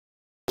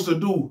to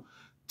do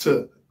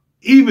to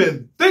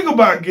even think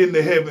about getting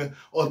to heaven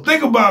or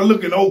think about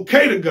looking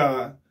okay to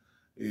God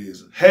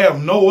is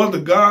have no other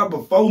God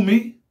before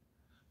me,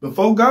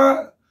 before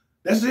God.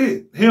 That's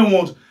it. He don't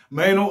want,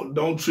 man,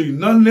 don't treat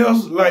nothing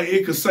else like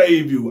it could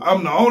save you.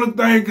 I'm the only thing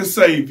that can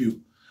save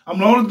you. I'm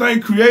the only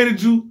thing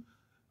created you.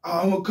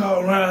 I'm going to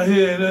call around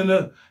here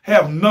and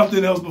have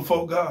nothing else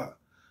before God.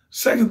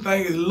 Second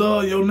thing is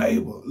love your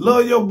neighbor.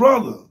 Love your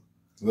brother.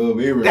 Love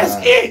everybody.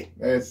 That's it.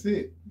 That's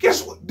it.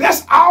 Guess what?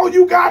 That's all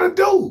you got to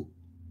do.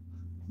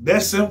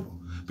 That's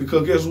simple.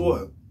 Because guess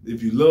what?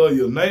 If you love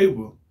your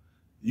neighbor,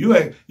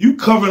 you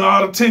covering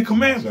all the 10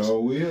 commandments.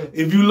 So will.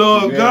 If you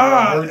love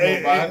God,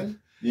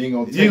 you ain't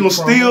gonna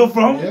steal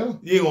from him.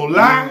 You ain't gonna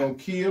lie. You ain't gonna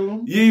kill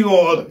him. You ain't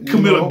gonna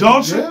commit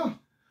adultery. Yeah.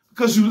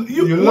 Because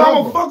you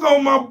love him. Fuck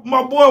on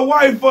my boy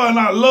wife and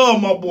I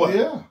love my boy.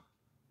 Yeah.